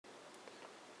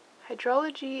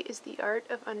Hydrology is the art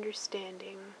of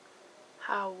understanding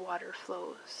how water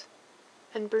flows,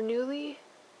 and Bernoulli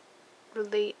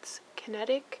relates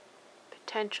kinetic,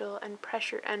 potential, and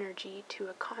pressure energy to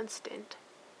a constant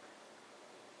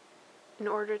in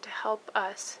order to help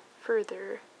us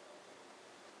further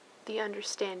the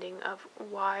understanding of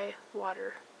why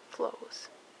water flows.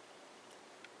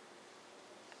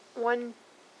 One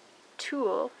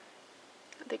tool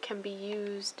that can be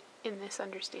used in this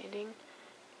understanding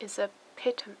is a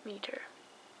pitometer,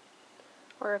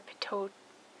 or a pitot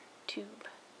tube.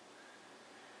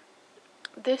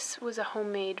 This was a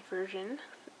homemade version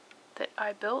that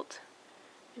I built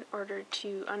in order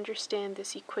to understand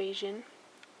this equation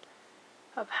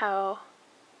of how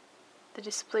the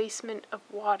displacement of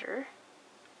water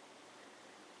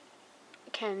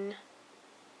can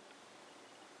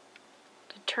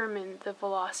determine the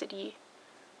velocity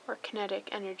or kinetic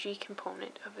energy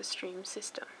component of a stream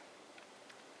system.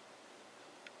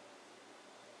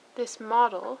 This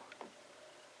model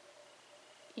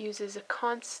uses a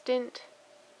constant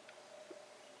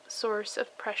source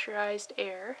of pressurized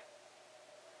air,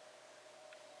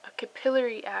 a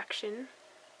capillary action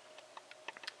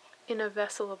in a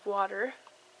vessel of water,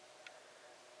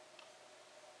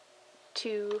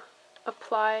 to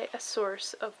apply a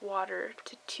source of water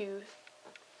to two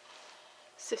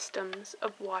systems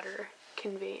of water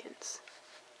conveyance.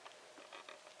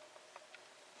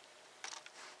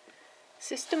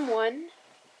 System 1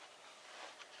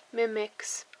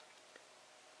 mimics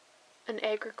an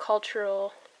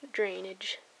agricultural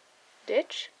drainage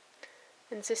ditch,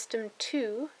 and System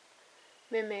 2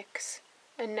 mimics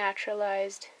a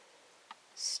naturalized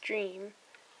stream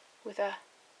with a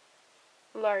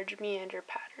large meander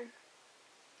pattern.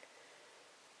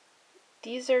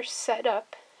 These are set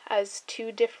up as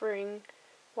two differing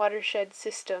watershed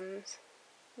systems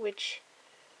which,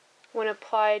 when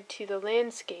applied to the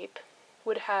landscape,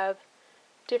 would have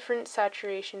different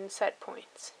saturation set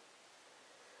points.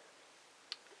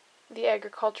 The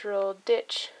agricultural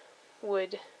ditch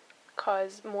would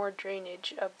cause more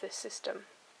drainage of the system.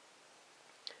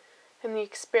 And the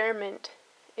experiment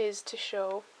is to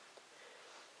show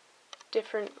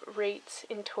different rates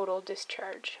in total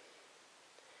discharge.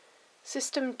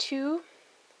 System 2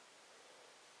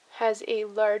 has a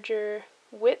larger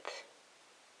width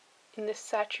in the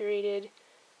saturated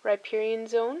riparian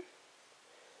zone,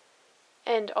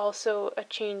 and also a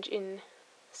change in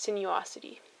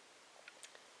sinuosity.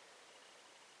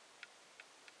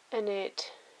 And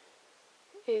it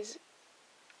is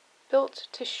built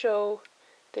to show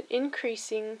that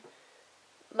increasing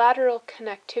lateral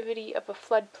connectivity of a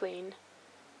floodplain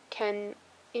can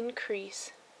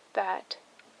increase that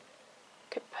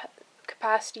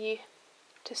capacity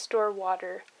to store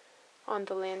water on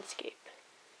the landscape,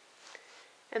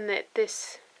 and that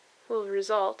this will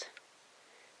result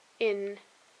in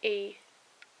a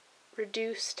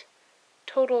reduced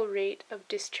total rate of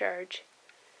discharge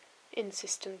in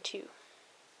System 2.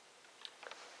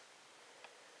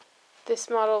 This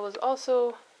model was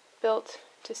also built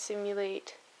to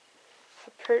simulate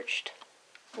a perched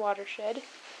watershed,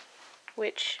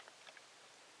 which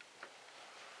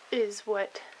is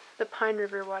what the Pine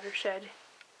River watershed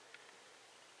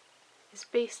is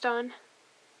based on,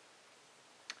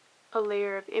 a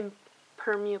layer of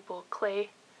impermeable clay.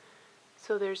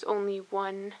 So there's only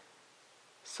one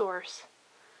source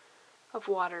of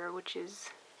water, which is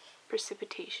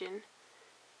precipitation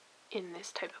in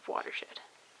this type of watershed.